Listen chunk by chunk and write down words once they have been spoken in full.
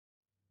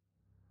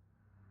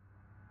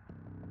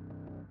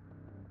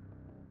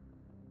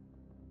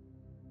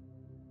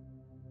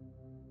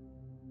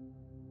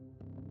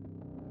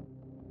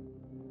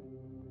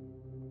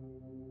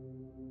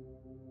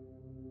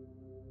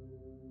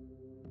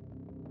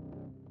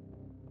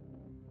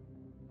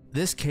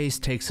This case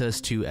takes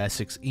us to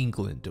Essex,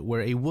 England,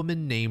 where a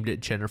woman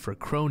named Jennifer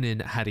Cronin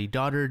had a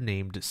daughter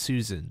named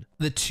Susan.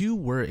 The two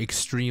were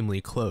extremely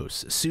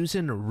close.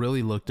 Susan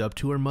really looked up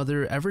to her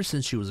mother ever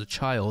since she was a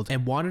child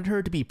and wanted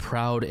her to be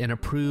proud and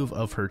approve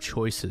of her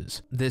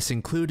choices. This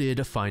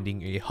included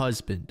finding a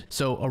husband.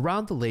 So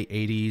around the late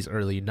 80s,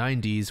 early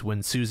 90s,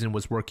 when Susan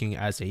was working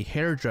as a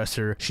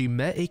hairdresser, she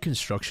met a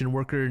construction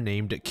worker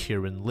named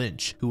Kieren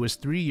Lynch, who was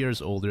 3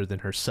 years older than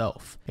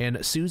herself.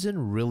 And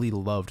Susan really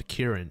loved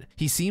Kieren.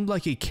 He seemed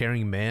like a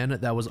caring man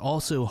that was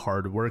also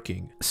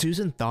hardworking.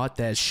 Susan thought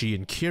that she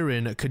and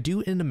Kieren could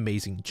do an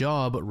amazing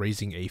job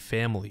raising a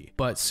family,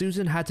 but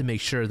Susan had to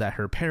make sure that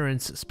her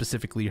parents,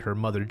 specifically her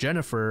mother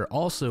Jennifer,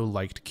 also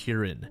liked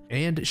Kieren,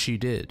 and she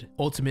did.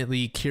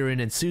 Ultimately,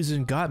 Kieren and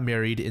Susan got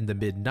married in the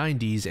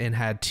mid-90s and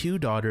had 2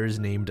 daughters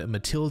named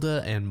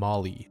Matilda and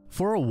Molly.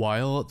 For a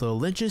while, the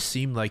Lynches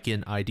seemed like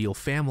an ideal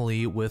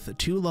family with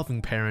 2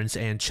 loving parents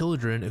and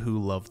children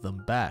who loved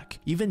them back.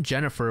 Even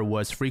Jennifer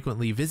was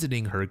frequently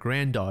visiting her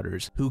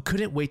granddaughters, who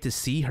couldn't wait to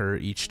see her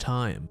each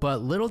time.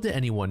 But little did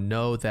anyone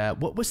know that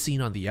what was seen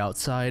on the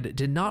outside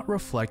did not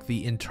reflect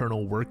the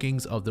internal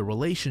workings of the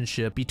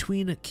relationship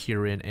between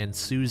Kieren and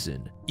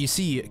Susan. You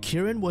see,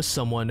 Kieren was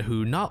someone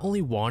who not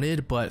only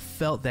wanted but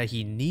felt that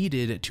he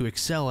needed to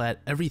excel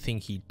at everything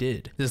he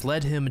did. This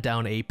led him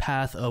down a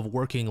path of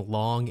working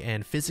long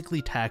and physically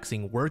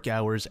taxing work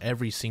hours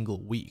every single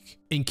week.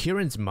 In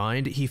Kieren's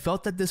mind, he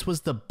felt that this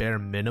was the bare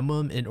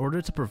minimum in order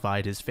to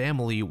provide his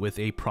family with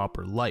a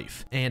proper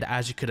life. And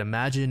as you could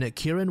imagine,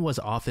 Kieren was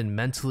often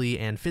mentally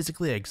and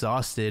physically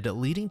exhausted,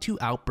 leading to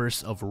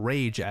outbursts of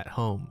rage at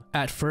home.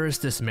 At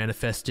first, this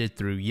manifested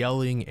through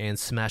yelling and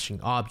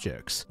smashing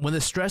objects. When the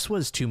stress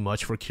was too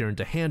much for Kieren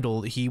to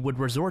handle, he would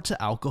resort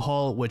to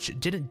alcohol, which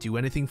didn't do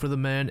anything for the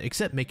man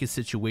except make his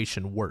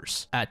situation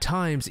worse. At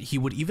times, he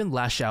would even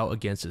lash out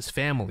against his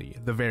family,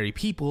 the very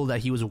people that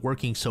he was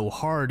working so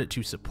hard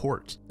to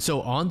support.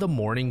 So on the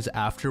mornings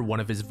after one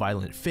of his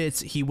violent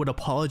fits, he would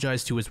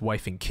apologize to his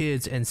wife and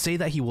kids and say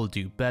that he will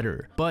do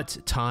better. But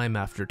time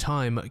after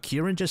time,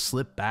 Kieren just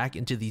slipped back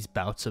into these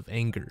bouts of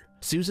anger.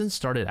 Susan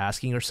started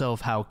asking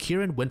herself how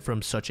Kieren went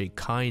from such a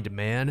kind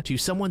man to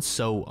someone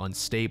so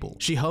unstable.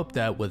 She hoped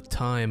that with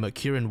time,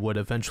 Kieren would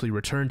eventually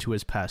return to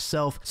his past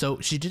self,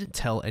 so she didn't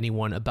tell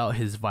anyone about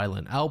his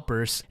violent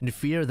outbursts in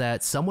fear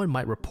that someone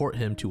might report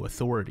him to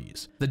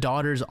authorities. The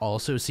daughters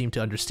also seemed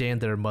to understand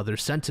their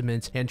mother's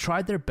sentiments and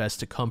tried their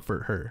best to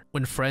comfort her.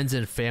 When friends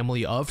and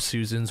family of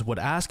Susan's would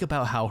ask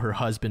about how her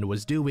husband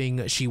was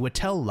doing, she would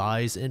tell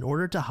lies in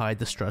order to hide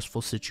the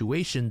stressful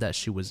situation that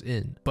she was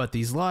in. But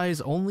these lies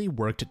only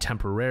worked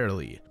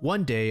temporarily.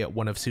 One day,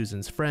 one of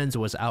Susan's friends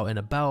was out and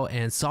about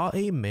and saw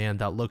a man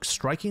that looked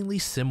strikingly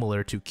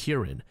similar to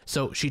Kieren.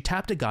 So she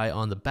tapped a guy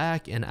on the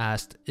back and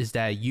asked, "Is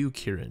that you,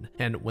 Kieren?"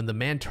 And when the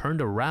man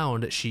turned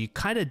around, she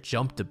kinda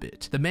jumped a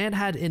bit. The man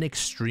had an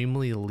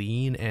extremely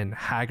lean and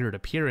haggard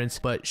appearance,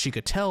 but she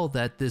could tell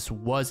that this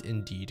was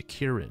indeed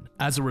Kieren.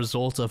 As a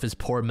result of his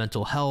poor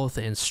mental health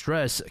and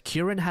stress,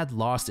 Kieren had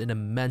lost an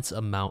immense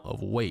amount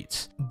of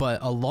weight. But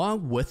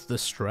along with the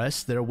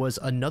stress, there was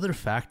another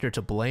factor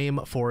to blame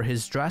for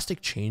his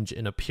drastic change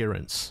in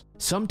appearance.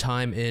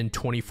 Sometime in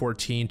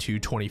 2014 to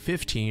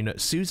 2015,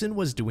 Susan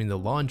was doing the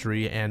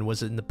laundry and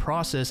was in the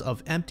process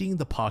of emptying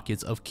the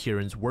pockets of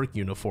Kieren's work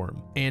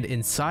uniform. And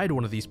inside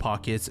one of these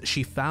pockets,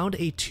 she found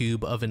a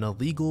tube of an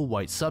illegal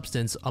white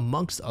substance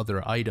amongst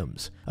other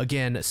items.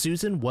 Again,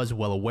 Susan was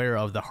well aware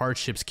of the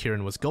hardships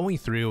Kieren was going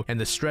through and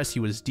the stress he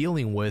was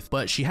dealing with,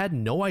 but she had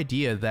no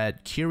idea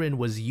that Kieren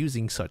was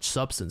using such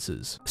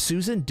substances.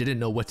 Susan didn't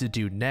know what to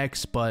do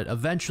next, but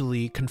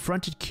eventually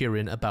confronted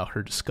Kieren about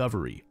her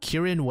discovery.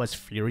 Kieren was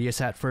furious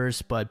at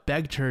first, but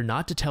begged her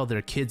not to tell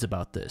their kids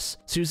about this.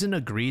 Susan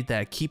agreed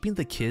that keeping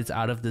the kids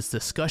out of this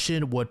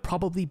discussion would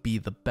probably be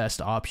the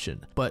best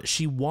option, but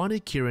she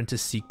wanted Kieren to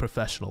seek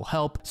professional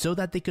help so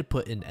that they could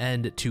put an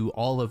end to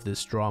all of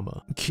this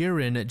drama.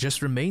 Kieren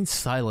just remained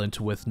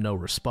silent with no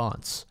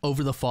response.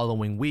 Over the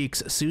following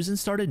weeks, Susan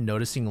started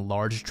noticing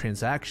large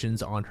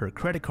transactions on her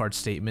credit card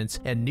statements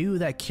and knew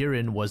that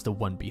Kieren was the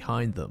one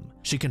behind them.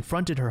 She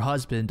confronted her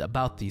husband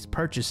about these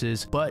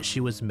purchases, but she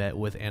was met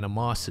with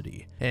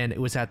animosity, and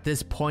it was at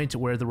this point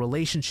where the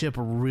relationship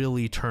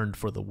really turned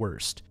for the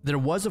worst. There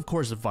was of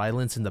course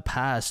violence in the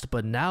past,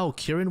 but now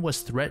Kieren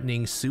was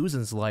threatening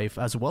Susan's life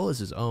as well as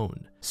his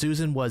own.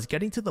 Susan was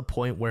getting to the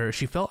point where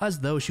she felt as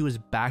though she was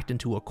backed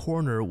into a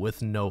corner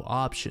with no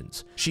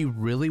options. She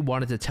really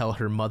wanted to tell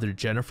her mother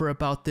Jennifer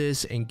about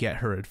this and get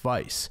her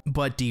advice,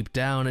 but deep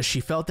down she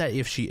felt that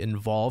if she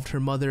involved her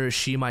mother,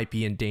 she might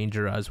be in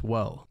danger as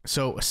well.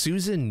 So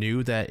Susan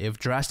knew that if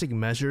drastic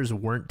measures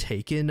weren't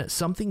taken,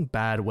 something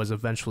bad was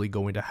eventually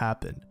going to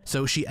happen.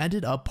 So she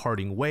ended up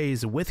parting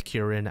ways with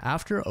Kieren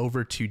after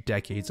over 2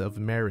 decades of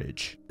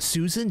marriage.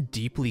 Susan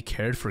deeply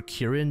cared for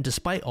Kieren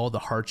despite all the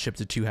hardships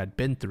the two had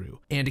been through,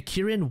 and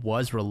Kieren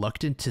was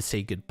reluctant to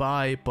say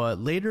goodbye,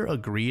 but later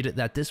agreed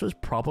that this was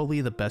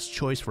probably the best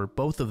choice for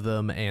both of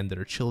them and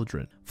their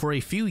children. For a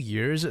few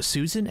years,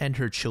 Susan and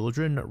her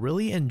children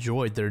really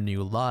enjoyed their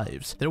new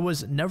lives. There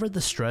was never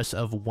the stress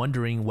of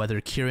wondering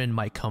whether Kieren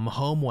might come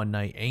home one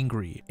night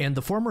angry, and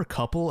the former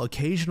couple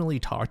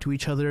occasionally talked to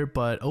each other,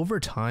 but over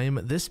time,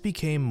 this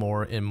became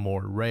more and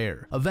more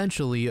rare.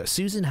 Eventually,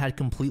 Susan had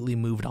completely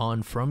moved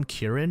on from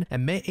Kieren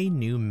and met a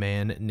new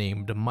man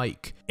named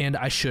Mike. And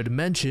I should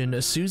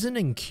mention, Susan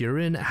and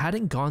Kieren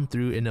hadn't gone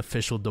through an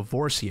official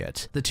divorce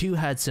yet. The two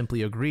had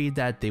simply agreed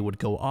that they would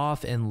go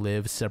off and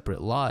live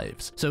separate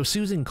lives. So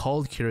Susan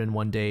called Kieren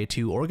one day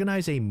to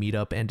organize a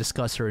meetup and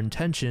discuss her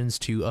intentions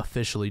to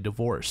officially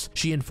divorce.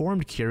 She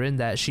informed Kieren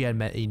that she had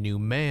met a new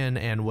man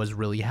and was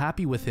really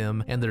happy with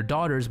him, and their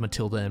daughters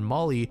Matilda and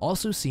Molly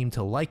also seemed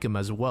to like him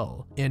as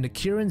well. And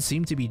Kieren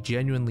seemed to be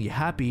genuinely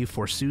happy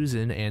for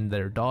Susan and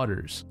their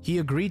daughters. He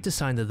agreed to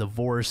sign the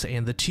divorce,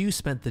 and the two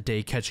spent the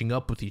day catching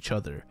up with each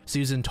other.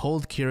 Susan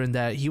told Kieren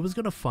that he was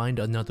gonna find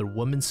another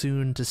woman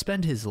soon to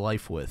spend his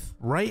life with.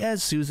 Right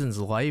as Susan's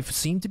life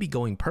seemed to be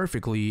going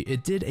perfectly,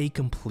 it did a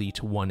complete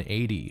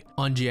 180.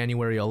 On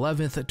January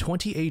 11th,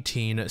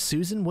 2018,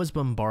 Susan was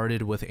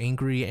bombarded with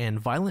angry and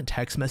violent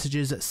text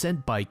messages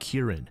sent by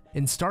Kieren.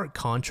 In stark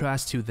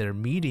contrast to their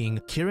meeting,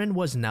 Kieren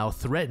was now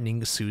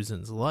threatening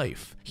Susan's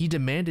life. He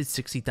demanded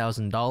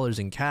 $60,000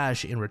 in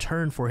cash in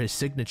return for his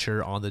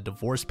signature on the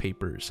divorce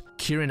papers.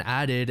 Kieren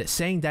added,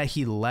 saying that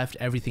he left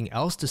everything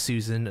else to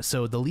Susan,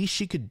 so the least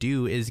she could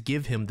do is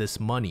give him this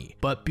money.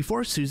 But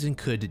before Susan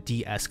could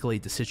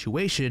de-escalate the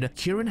situation,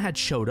 Kieren had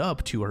showed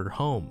up to her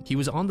home. He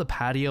was on the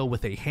patio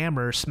with a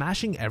hammer,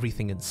 smashing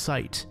everything in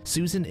sight.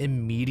 Susan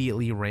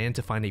immediately ran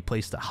to find a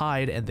place to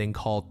hide and then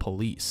called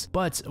police.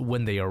 But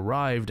when they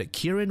arrived,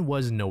 Kieren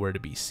was nowhere to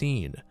be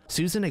seen.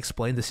 Susan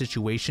explained the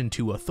situation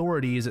to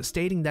authorities,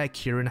 stating that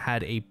Kieren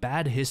had a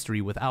bad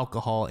history with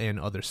alcohol and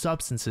other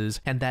substances,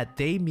 and that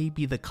they may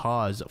be the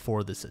cause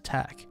for this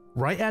attack.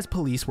 Right as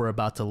police were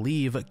about to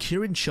leave,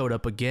 Kieren showed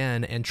up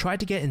again and tried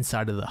to get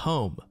inside of the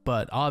home,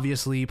 but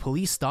obviously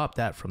police stopped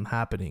that from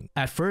happening.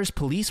 At first,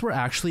 police were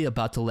actually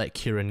about to let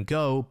Kieren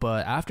go,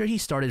 but after he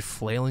started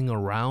flailing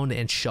around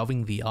and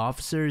shoving the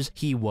officers,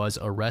 he was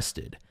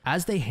arrested.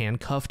 As they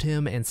handcuffed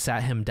him and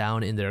sat him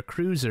down in their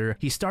cruiser,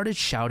 he started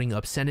shouting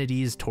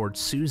obscenities towards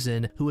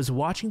Susan, who was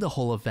watching the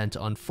whole event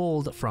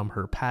unfold from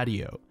her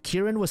patio.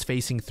 Kieren was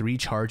facing 3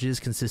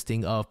 charges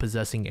consisting of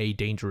possessing a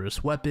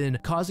dangerous weapon,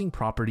 causing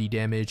property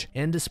damage,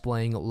 and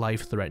displaying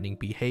life-threatening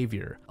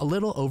behavior. A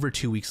little over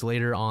 2 weeks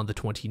later, on the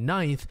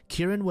 29th,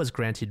 Kieren was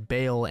granted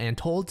bail and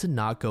told to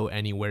not go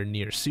anywhere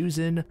near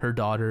Susan, her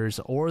daughters,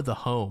 or the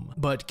home.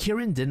 But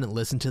Kieren didn't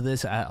listen to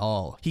this at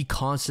all. He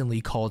constantly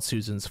called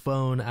Susan's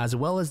phone as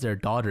well as their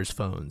daughters'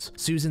 phones.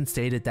 Susan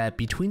stated that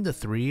between the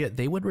 3,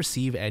 they would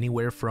receive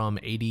anywhere from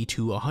 80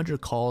 to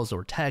 100 calls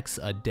or texts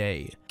a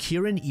day.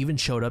 Kieren even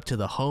showed up to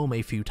the home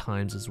a few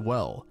times as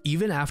well.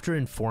 Even after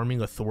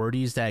informing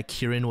authorities that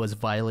Kieren was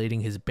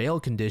violating his bail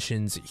conditions,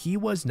 he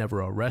was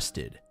never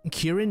arrested.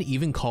 Kieren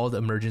even called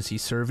emergency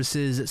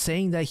services,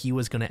 saying that he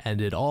was going to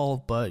end it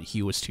all, but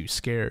he was too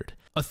scared.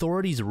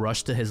 Authorities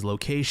rushed to his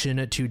location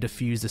to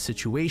defuse the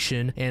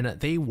situation, and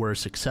they were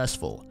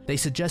successful. They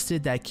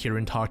suggested that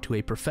Kieren talk to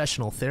a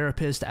professional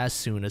therapist as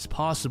soon as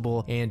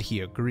possible, and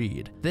he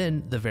agreed.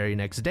 Then, the very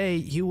next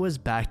day, he was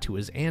back to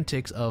his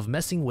antics of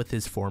messing with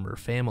his former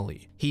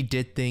family. He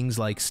did things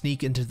like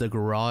sneak into the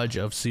garage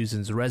of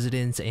Susan's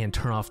residence and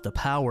turn off the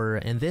power,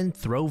 and then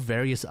throw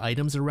various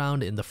items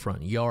around in the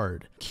front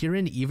yard.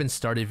 Kieren even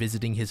started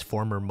visiting his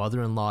former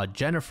mother-in-law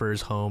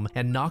Jennifer's home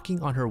and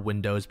knocking on her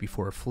windows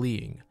before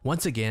fleeing.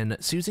 Once again,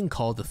 Susan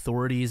called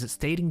authorities,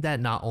 stating that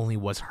not only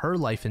was her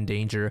life in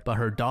danger, but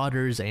her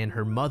daughters and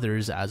her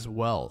mother's as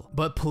well.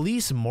 But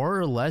police more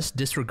or less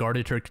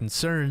disregarded her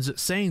concerns,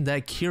 saying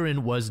that Kieren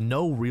was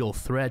no real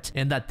threat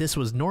and that this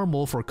was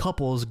normal for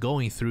couples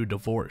going through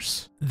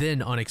divorce.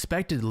 Then,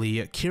 unexpectedly,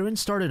 Kieren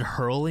started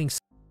hurling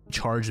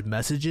charged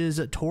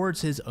messages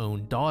towards his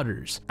own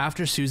daughters.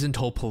 After Susan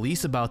told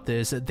police about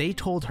this, they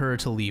told her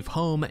to leave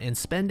home and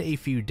spend a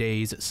few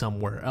days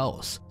somewhere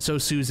else. So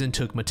Susan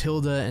took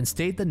Matilda and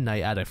stayed the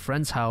night at a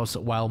friend's house,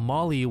 while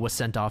Molly was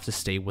sent off to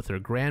stay with her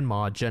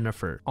grandma,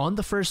 Jennifer. On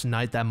the first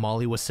night that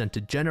Molly was sent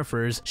to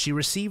Jennifer's, she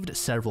received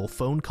several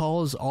phone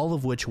calls, all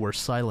of which were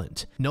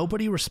silent.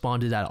 Nobody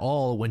responded at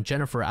all when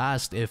Jennifer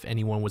asked if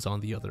anyone was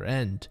on the other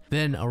end.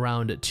 Then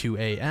around 2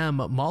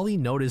 a.m., Molly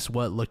noticed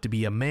what looked to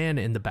be a man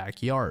in the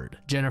backyard.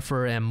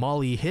 Jennifer and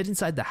Molly hid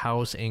inside the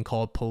house and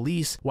called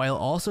police, while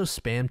also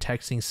spam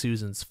texting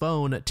Susan's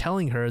phone,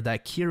 telling her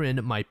that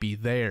Kieren might be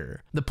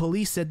there. The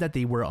police said that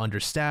they were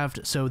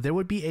understaffed, so there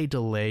would be a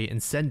delay in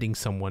sending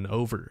someone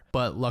over.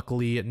 But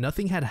luckily,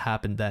 nothing had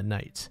happened that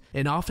night.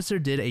 An officer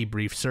did a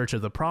brief search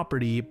of the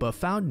property, but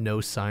found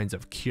no signs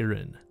of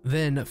Kieren.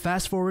 Then,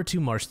 fast forward to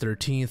March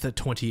 13th,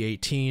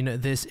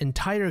 2018, this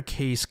entire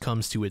case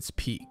comes to its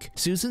peak.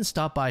 Susan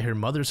stopped by her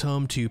mother's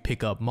home to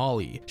pick up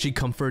Molly. She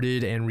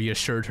comforted and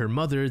reassured assured her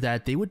mother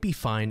that they would be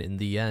fine in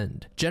the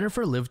end.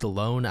 Jennifer lived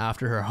alone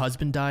after her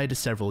husband died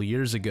several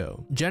years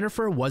ago.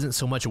 Jennifer wasn't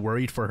so much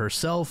worried for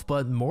herself,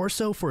 but more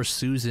so for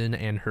Susan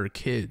and her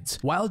kids.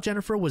 While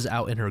Jennifer was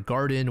out in her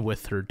garden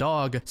with her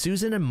dog,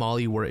 Susan and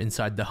Molly were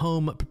inside the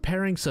home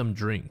preparing some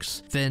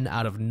drinks. Then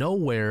out of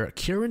nowhere,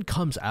 Kieren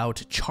comes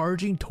out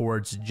charging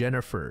towards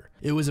Jennifer.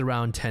 It was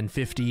around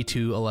 10:50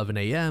 to 11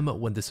 a.m.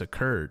 when this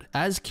occurred.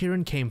 As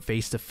Kieren came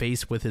face to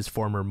face with his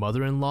former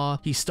mother-in-law,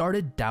 he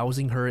started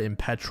dousing her in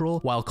petrol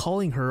while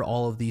calling her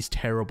all of these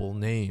terrible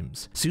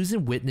names.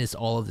 Susan witnessed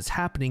all of this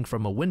happening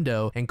from a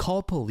window and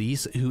called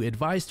police, who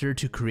advised her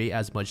to create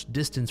as much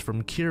distance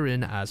from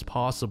Kieren as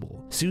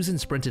possible. Susan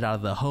sprinted out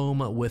of the home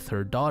with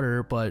her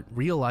daughter, but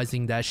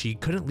realizing that she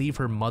couldn't leave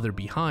her mother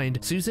behind,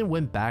 Susan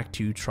went back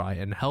to try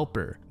and help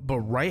her. But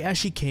right as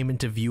she came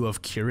into view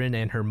of Kieren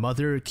and her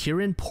mother,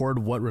 Kieren poured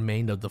what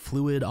remained of the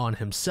fluid on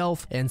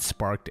himself and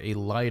sparked a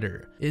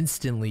lighter.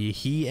 Instantly,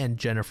 he and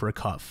Jennifer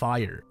caught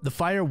fire. The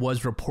fire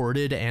was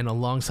reported, and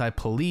alongside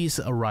police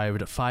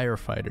arrived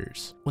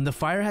firefighters. When the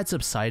fire had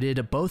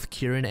subsided, both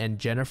Kieren and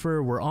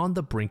Jennifer were on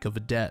the brink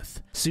of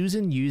death.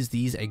 Susan used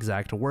these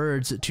exact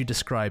words to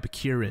describe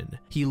Kieren.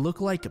 He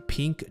looked like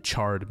pink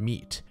charred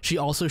meat. She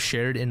also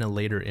shared in a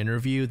later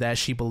interview that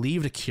she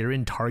believed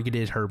Kieren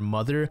targeted her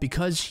mother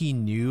because he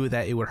knew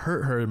that it would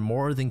hurt her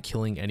more than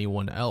killing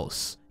anyone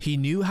else. He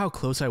knew how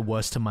close I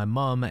was to my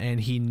mom, and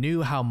he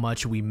knew how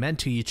much we meant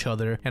to each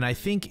other, and I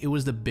think it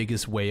was the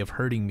biggest way of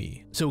hurting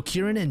me. So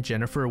Kieren and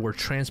Jennifer were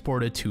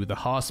transported to the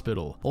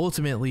hospital.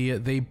 Ultimately,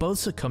 they both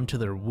succumbed to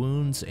their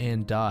wounds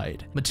and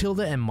died.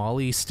 Matilda and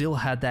Molly still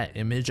had that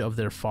image of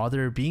their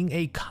father being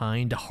a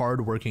kind,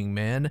 hard-working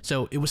man,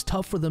 so it was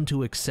tough for them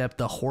to accept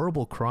the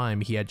horrible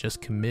crime he had just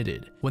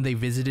committed. When they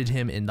visited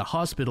him in the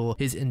hospital,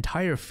 his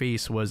entire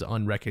face was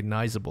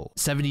unrecognizable.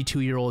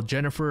 72-year-old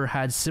Jennifer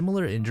had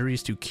similar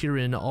injuries to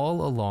Kieren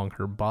all along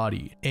her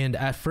body, and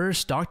at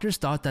first doctors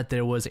thought that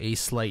there was a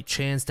slight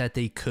chance that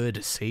they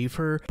could save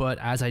her, but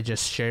as I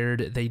just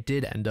shared, they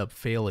did end up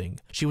failing.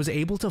 She was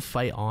able to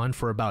fight on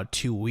for about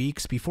 2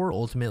 weeks before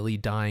ultimately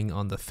dying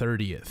on the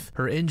 30th.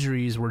 Her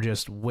injuries were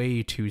just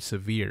way too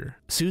severe.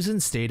 Susan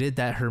stated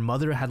that her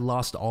mother had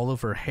lost all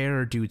of her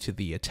hair due to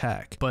the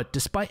attack, but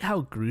despite how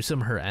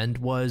gruesome her end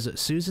was,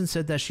 Susan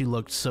said that she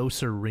looked so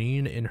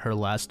serene in her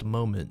last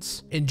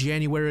moments. In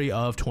January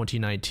of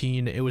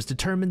 2019, it was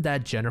determined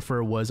that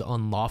Jennifer was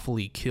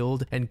unlawfully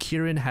killed and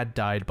Kieren had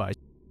died by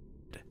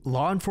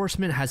Law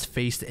enforcement has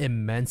faced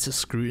immense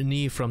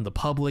scrutiny from the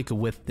public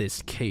with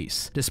this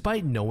case.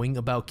 Despite knowing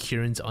about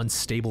Kieren's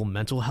unstable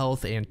mental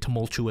health and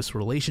tumultuous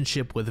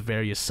relationship with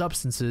various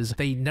substances,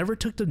 they never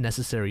took the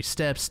necessary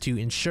steps to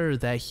ensure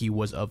that he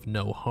was of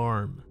no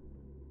harm.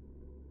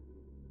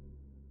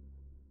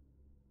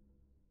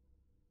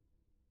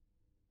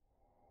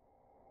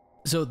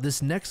 So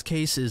this next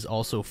case is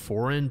also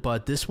foreign,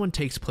 but this one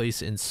takes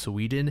place in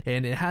Sweden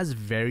and it has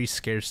very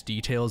scarce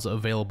details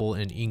available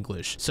in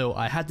English, so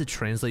I had to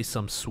translate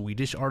some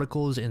Swedish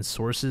articles and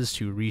sources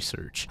to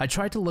research. I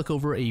tried to look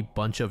over a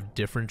bunch of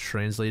different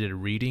translated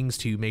readings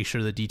to make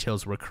sure the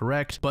details were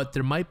correct, but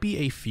there might be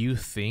a few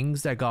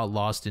things that got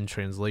lost in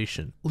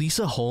translation.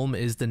 Lisa Holm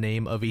is the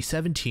name of a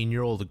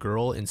 17-year-old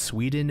girl in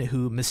Sweden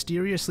who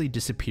mysteriously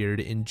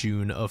disappeared in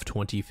June of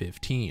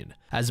 2015.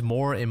 As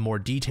more and more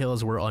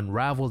details were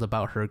unraveled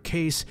about her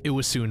case, it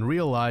was soon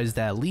realized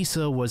that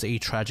Lisa was a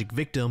tragic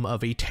victim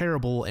of a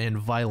terrible and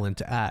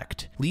violent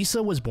act.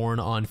 Lisa was born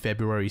on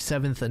February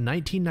 7th,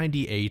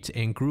 1998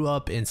 and grew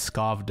up in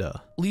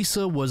Skavda.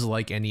 Lisa was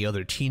like any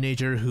other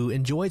teenager who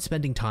enjoyed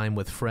spending time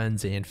with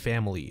friends and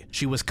family.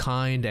 She was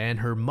kind, and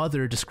her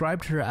mother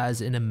described her as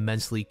an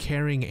immensely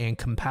caring and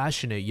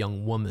compassionate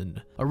young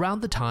woman.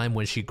 Around the time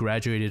when she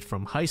graduated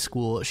from high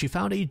school, she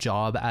found a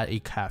job at a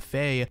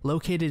cafe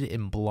located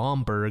in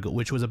Blomberg,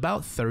 which was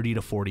about 30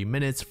 to 40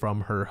 minutes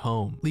from her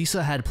home.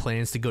 Lisa had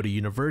plans to go to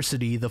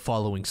university the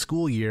following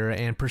school year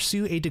and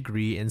pursue a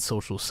degree in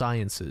social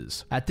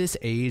sciences. At this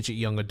age,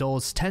 young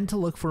adults tend to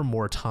look for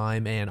more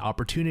time and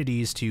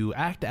opportunities to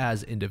act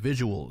as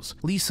individuals.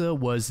 Lisa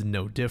was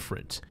no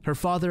different. Her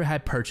father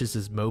had purchased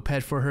his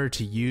moped for her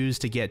to use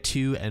to get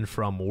to and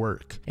from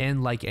work.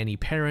 And like any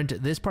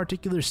parent, this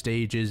particular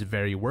stage is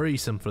very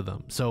worrisome for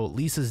them, so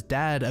Lisa's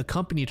dad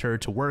accompanied her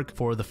to work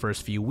for the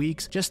first few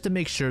weeks just to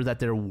make sure that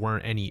there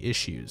weren't any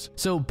issues.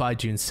 So by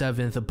June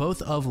 7th,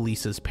 both of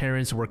Lisa's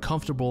parents were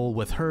comfortable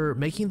with her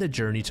making the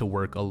journey to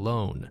work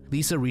alone.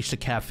 Lisa reached the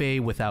cafe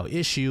without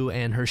issue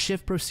and her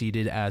shift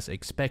proceeded as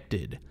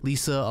expected.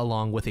 Lisa,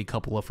 along with a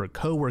couple of her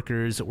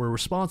co-workers, were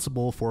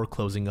responsible for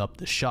closing up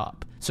the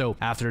shop. So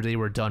after they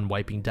were done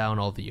wiping down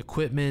all the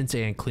equipment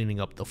and cleaning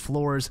up the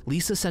floors,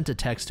 Lisa sent a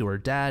text to her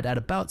dad at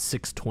about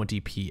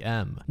 6:20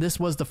 p.m. This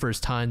was the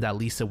first time that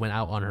Lisa went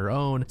out on her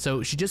own,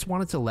 so she just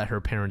wanted to let her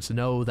parents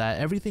know that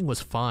everything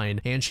was fine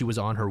and she was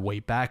on her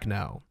way back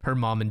now. Her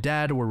mom and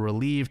dad were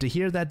relieved to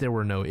hear that there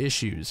were no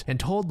issues and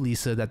told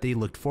Lisa that they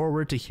looked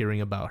forward to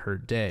hearing about her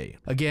day.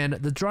 Again,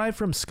 the drive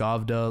from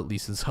Skavda,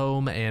 Lisa's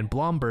home, and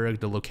Blomberg,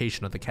 the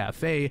location of the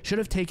cafe, should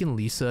have taken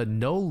Lisa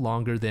no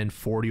longer than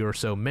 40 or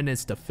so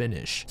minutes to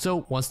finish. finish.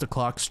 So once the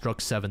clock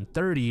struck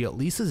 7:30,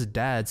 Lisa's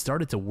dad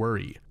started to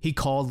worry. He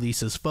called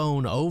Lisa's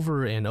phone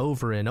over and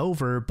over and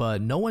over,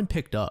 but no one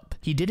picked up.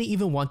 He didn't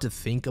even want to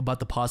think about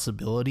the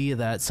possibility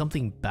that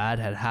something bad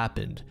had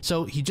happened.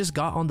 So he just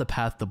got on the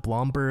path to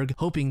Blomberg,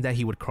 hoping that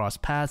he would cross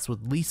paths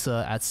with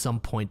Lisa at some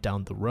point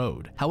down the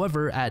road.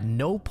 However, at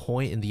no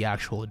point in the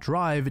actual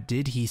drive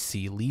did he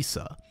see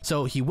Lisa.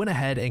 So he went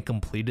ahead and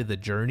completed the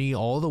journey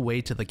all the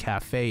way to the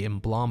cafe in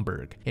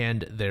Blomberg,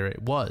 and there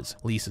it was,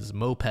 Lisa's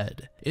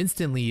moped.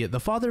 Instantly, the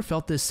father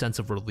felt this sense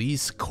of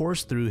release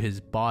course through his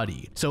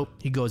body, so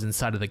he goes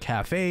inside of the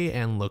cafe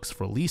and looks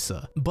for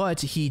Lisa,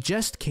 but he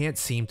just can't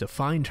seem to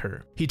find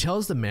her. He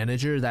tells the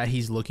manager that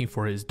he's looking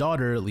for his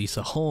daughter,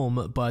 Lisa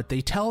Holm, but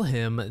they tell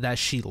him that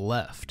she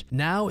left.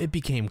 Now it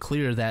became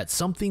clear that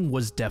something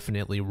was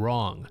definitely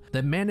wrong.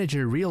 The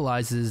manager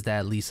realizes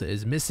that Lisa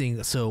is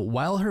missing, so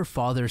while her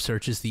father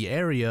searches the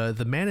area,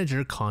 the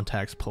manager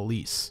contacts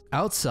police.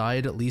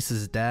 Outside,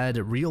 Lisa's dad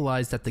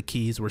realized that the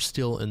keys were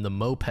still in the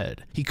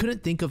moped. He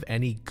couldn't think of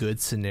any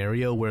good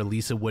scenario where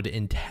Lisa would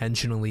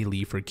intentionally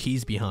leave her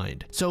keys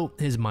behind, so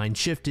his mind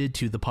shifted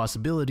to the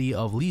possibility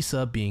of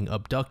Lisa being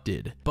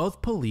abducted.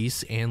 Both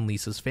police and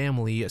Lisa's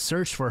family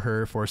searched for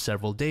her for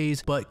several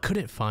days but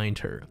couldn't find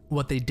her.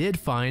 What they did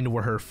find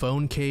were her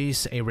phone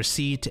case, a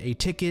receipt, a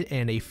ticket,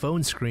 and a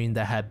phone screen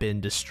that had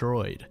been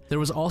destroyed. There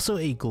was also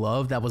a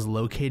glove that was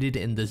located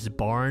in this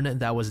barn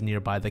that was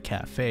nearby the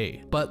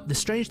cafe. But the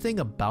strange thing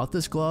about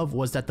this glove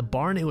was that the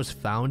barn it was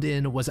found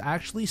in was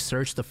actually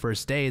searched the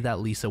first day that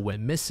Lisa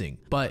went missing,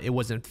 but it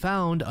wasn't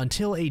found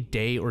until a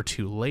day or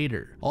two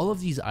later. All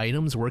of these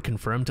items were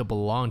confirmed to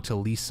belong to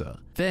Lisa.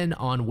 Then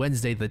on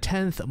Wednesday the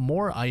 10th,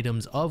 more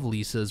items of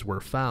Lisa's were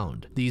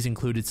found. These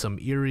included some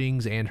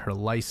earrings and her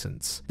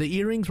license. The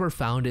earrings were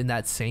found in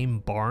that same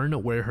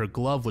barn where her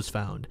glove was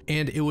found,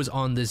 and it was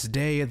on this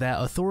day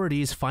that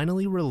authorities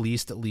finally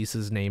released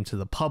Lisa's name to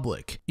the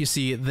public. You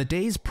see, the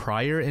days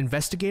prior,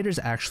 investigators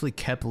actually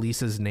kept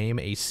Lisa's name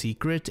a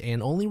secret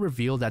and only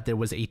revealed that there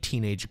was a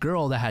teenage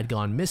girl that had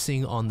gone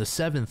missing on the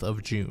 7th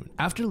of June.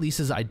 After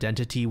Lisa's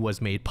identity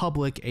was made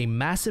public, a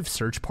massive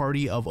search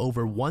party of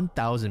over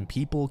 1,000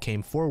 people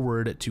came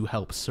forward to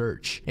help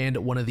search, and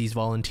one of these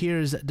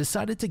volunteers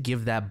decided to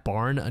give that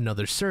barn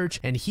another search,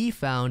 and he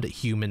found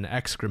human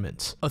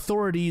excrement.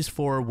 Authorities,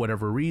 for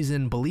whatever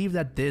reason, believe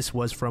that this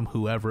was from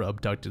whoever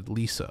abducted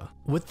Lisa.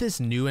 With this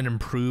new and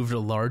improved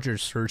larger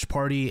search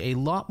party, a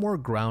lot more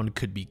ground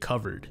could be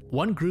covered.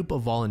 One group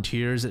of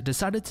volunteers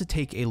decided to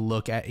take a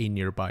look at a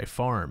nearby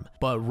farm,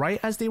 but right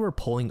as they were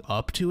pulling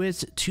up to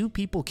it, two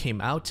people came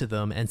out to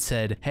them and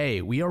said,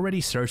 "Hey, we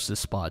already searched the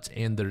spot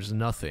and there's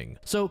nothing."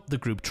 So the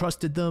group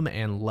trusted them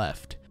and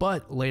left.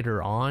 But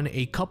later on,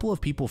 a couple of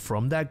people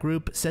from that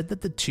group said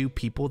that the two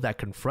people that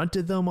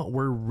confronted them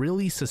were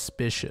really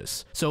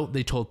suspicious. So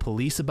they told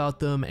police about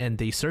them and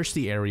they searched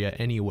the area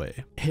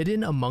anyway.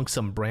 Hidden amongst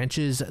some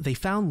branches, they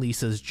found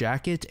Lisa's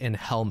jacket and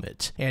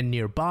helmet, and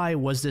nearby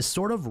was this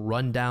sort of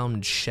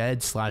rundown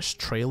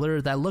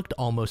shed/trailer that looked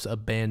almost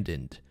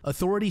abandoned.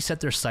 Authorities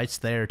set their sights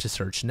there to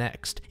search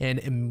next, and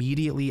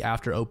immediately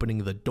after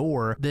opening the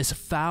door, this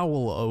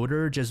foul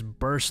odor just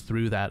burst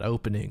through that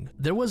opening.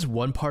 There was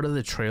one part of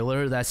the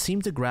trailer that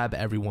seemed to grab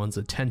everyone's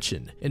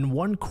attention. In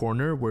one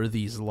corner were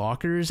these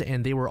lockers,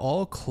 and they were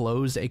all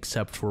closed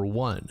except for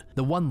one.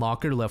 The one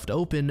locker left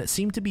open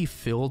seemed to be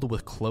filled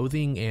with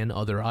clothing and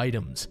other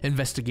items.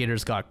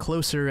 Investigators got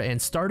closer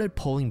and started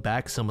pulling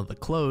back some of the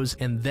clothes,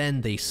 and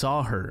then they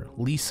saw her,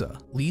 Lisa.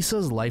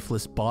 Lisa's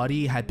lifeless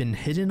body had been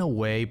hidden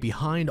away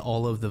behind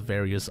all of the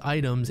various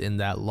items in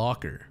that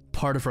locker.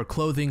 Part of her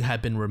clothing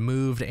had been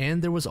removed,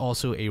 and there was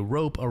also a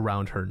rope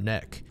around her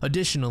neck.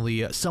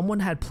 Additionally,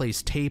 someone had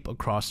placed tape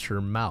across her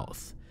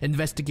mouth.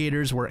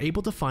 Investigators were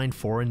able to find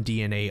foreign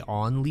DNA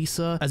on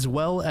Lisa, as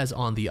well as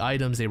on the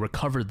items they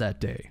recovered that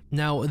day.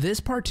 Now,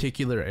 this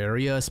particular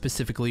area,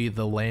 specifically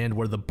the land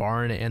where the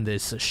barn and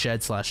this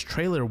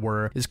shed/trailer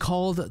were, is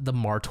called the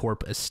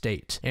Martorp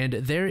Estate, and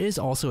there is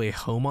also a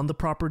home on the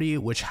property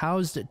which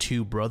housed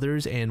two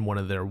brothers and one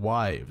of their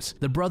wives.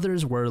 The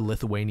brothers were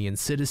Lithuanian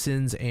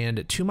citizens,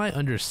 and to my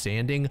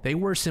understanding, they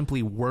were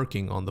simply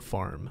working on the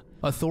farm.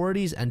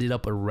 Authorities ended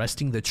up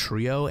arresting the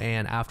trio,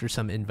 and after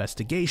some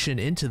investigation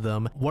into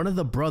them, one of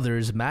the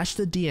brothers matched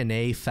the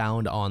DNA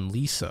found on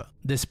Lisa.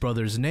 This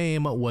brother's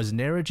name was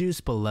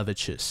Nerijus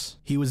Belevichus.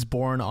 He was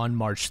born on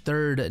March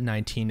 3rd,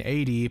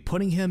 1980,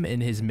 putting him in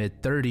his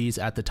mid-30s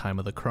at the time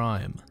of the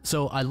crime.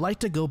 So I'd like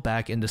to go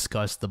back and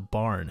discuss the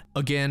barn.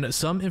 Again,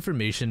 some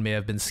information may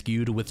have been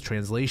skewed with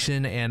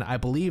translation, and I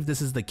believe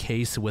this is the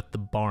case with the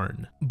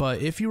barn.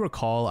 But if you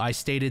recall, I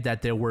stated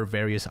that there were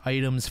various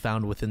items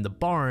found within the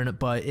barn,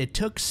 but it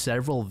took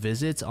several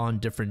visits on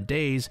different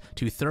days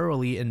to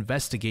thoroughly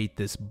investigate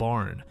this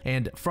barn.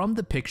 And from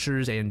the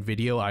pictures and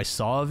video I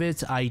saw of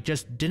it, I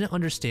just didn't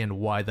understand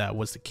why that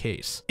was the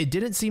case. It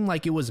didn't seem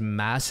like it was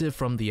massive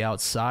from the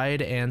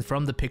outside, and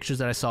from the pictures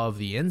that I saw of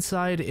the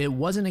inside, it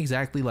wasn't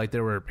exactly like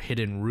there were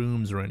hidden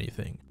rooms or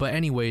anything. But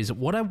anyways,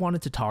 what I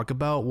wanted to talk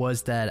about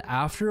was that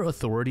after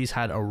authorities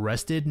had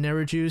arrested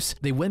Nerejus,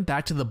 they went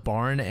back to the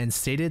barn and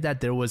stated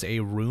that there was a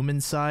room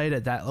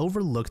inside that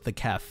overlooked the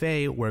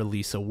cafe where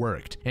Lisa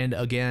worked. And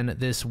again,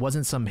 this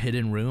wasn't some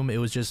hidden room, it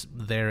was just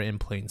there in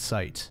plain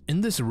sight.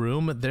 In this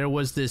room, there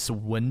was this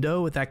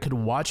window that could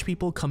watch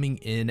people coming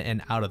in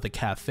and out of the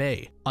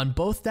cafe. On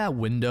both that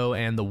window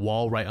and the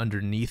wall right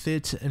underneath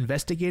it,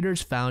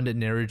 investigators found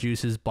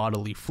Nerejus's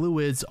bodily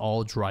fluids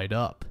all dried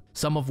up,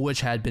 some of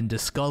which had been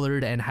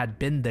discolored and had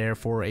been there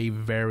for a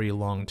very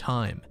long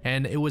time.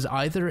 And it was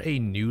either a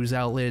news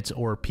outlet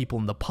or people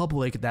in the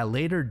public that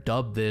later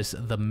dubbed this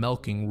the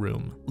milking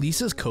room.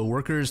 Lisa's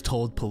co-workers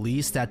told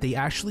police that they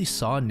actually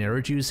saw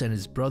Nerejus and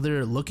his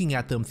brother looking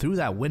at them through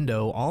that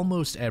window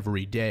almost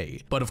every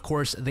day. But of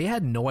course, they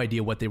had no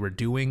idea what they were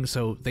doing,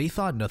 so they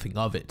thought nothing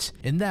of it.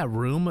 In that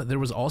room, there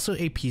was also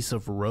a piece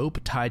of rope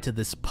tied to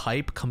this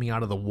pipe coming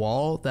out of the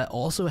wall that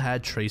also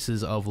had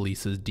traces of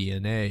Lisa's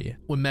DNA.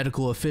 When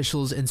medical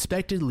officials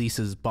inspected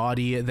Lisa's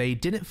body, they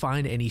didn't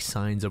find any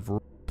signs of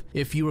rape.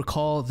 If you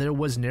recall, there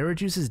was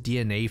Nerejus's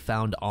DNA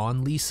found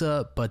on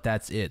Lisa, but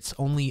that's it,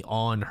 only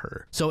on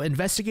her. So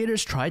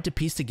investigators tried to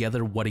piece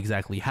together what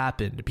exactly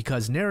happened,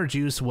 because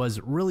Nerejus was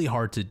really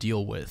hard to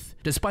deal with.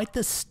 Despite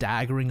the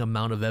staggering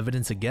amount of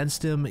evidence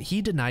against him, he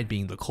denied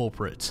being the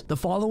culprit. The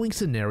following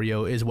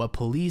scenario is what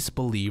police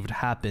believed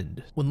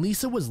happened. When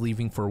Lisa was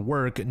leaving for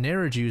work,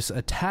 Nerejus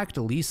attacked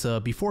Lisa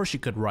before she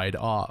could ride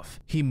off.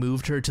 He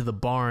moved her to the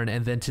barn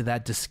and then to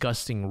that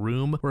disgusting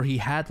room where he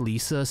had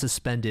Lisa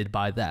suspended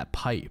by that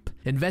pipe.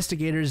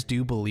 Investigators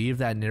do believe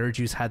that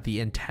Nerejus had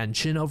the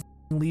intention of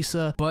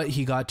Lisa, but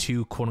he got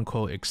too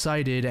quote-unquote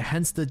excited,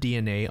 hence the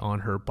DNA on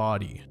her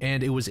body.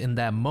 And it was in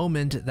that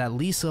moment that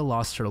Lisa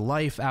lost her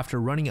life after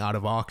running out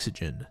of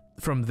oxygen.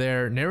 From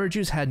there,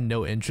 Nerejus had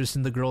no interest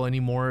in the girl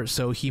anymore,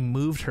 so he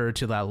moved her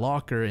to that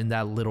locker in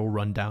that little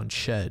rundown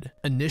shed.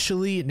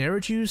 Initially,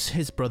 Nerejus,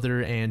 his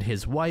brother, and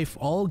his wife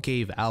all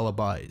gave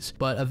alibis,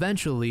 but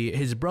eventually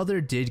his brother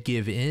did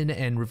give in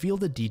and reveal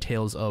the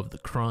details of the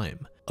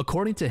crime.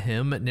 According to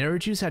him,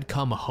 Nerejus had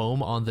come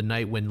home on the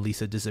night when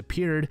Lisa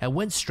disappeared and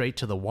went straight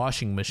to the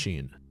washing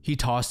machine. He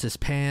tossed his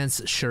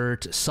pants,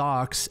 shirt,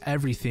 socks,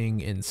 everything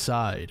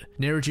inside.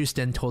 Nerejus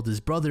then told his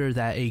brother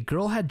that a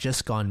girl had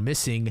just gone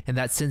missing and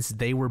that since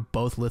they were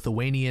both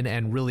Lithuanian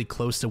and really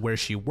close to where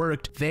she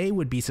worked, they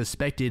would be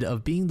suspected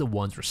of being the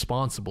ones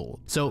responsible.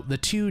 So the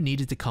two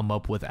needed to come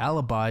up with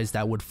alibis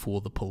that would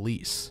fool the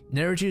police.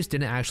 Nerejus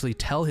didn't actually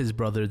tell his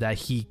brother that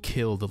he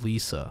killed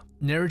Lisa.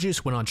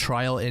 Nerejus went on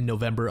trial in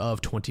November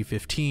of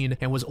 2015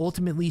 and was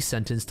ultimately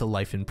sentenced to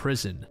life in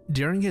prison.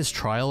 During his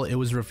trial, it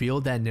was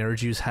revealed that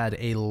Nerejus had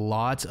a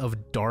lot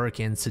of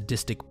dark and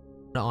sadistic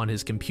on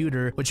his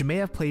computer, which may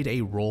have played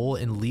a role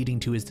in leading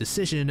to his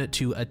decision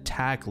to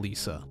attack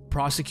Lisa.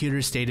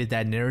 Prosecutors stated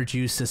that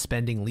Nerejus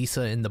suspending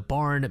Lisa in the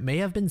barn may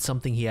have been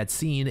something he had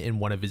seen in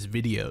one of his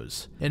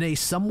videos. In a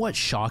somewhat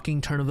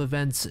shocking turn of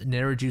events,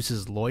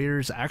 Nerejus's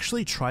lawyers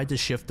actually tried to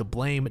shift the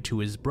blame to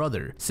his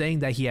brother, saying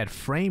that he had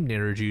framed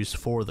Nerejus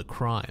for the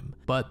crime,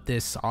 but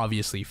this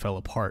obviously fell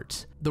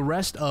apart. The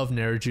rest of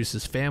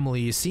Nerejus's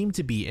family seemed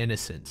to be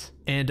innocent.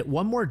 And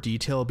one more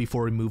detail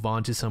before we move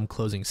on to some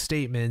closing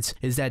statements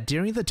is that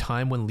during the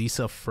time when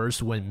Lisa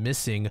first went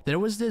missing, there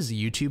was this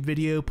YouTube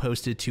video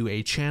posted to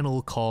a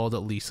channel called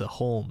Lisa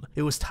Holm.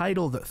 It was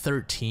titled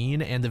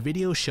 13 and the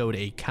video showed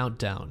a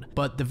countdown,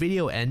 but the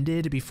video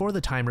ended before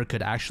the timer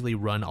could actually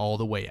run all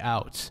the way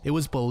out. It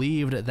was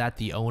believed that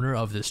the owner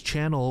of this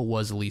channel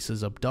was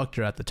Lisa's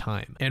abductor at the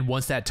time, and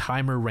once that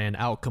timer ran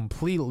out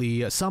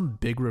completely, some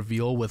big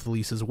reveal with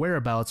Lisa's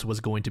whereabouts was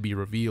going to be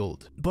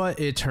revealed. But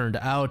it turned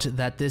out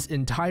that this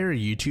entire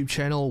YouTube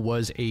channel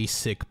was a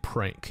sick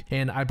prank,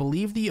 and I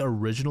believe the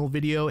original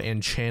video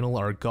and channel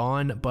are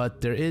gone,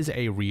 but there is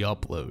a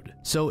re-upload.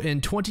 So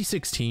in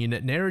 2016,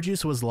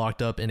 Nerejus was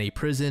locked up in a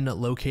prison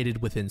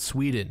located within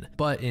Sweden,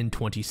 but in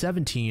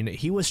 2017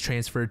 he was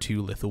transferred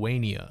to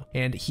Lithuania,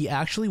 and he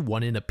actually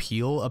won an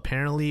appeal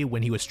apparently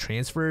when he was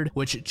transferred,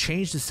 which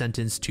changed the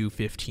sentence to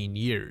 15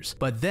 years.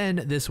 But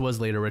then this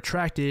was later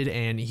retracted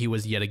and he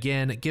was yet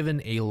again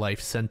given a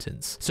life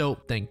sentence, so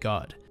thank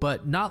God.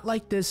 But not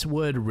like this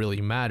would really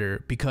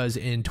matter, because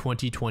in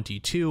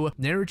 2022,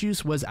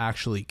 Nerejus was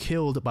actually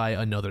killed by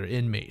another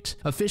inmate.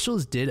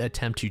 Officials did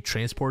attempt to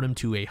transport him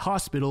to a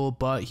hospital,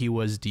 but he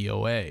was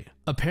DOA.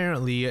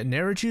 Apparently,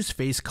 Nerejus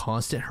faced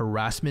constant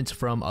harassment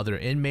from other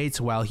inmates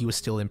while he was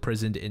still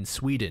imprisoned in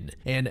Sweden,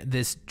 and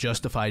this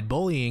justified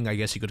bullying, I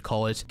guess you could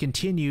call it,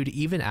 continued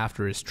even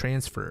after his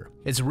transfer.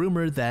 It's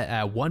rumored that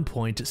at one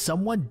point,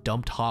 someone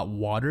dumped hot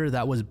water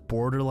that was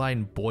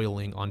borderline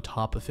boiling on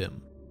top of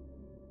him.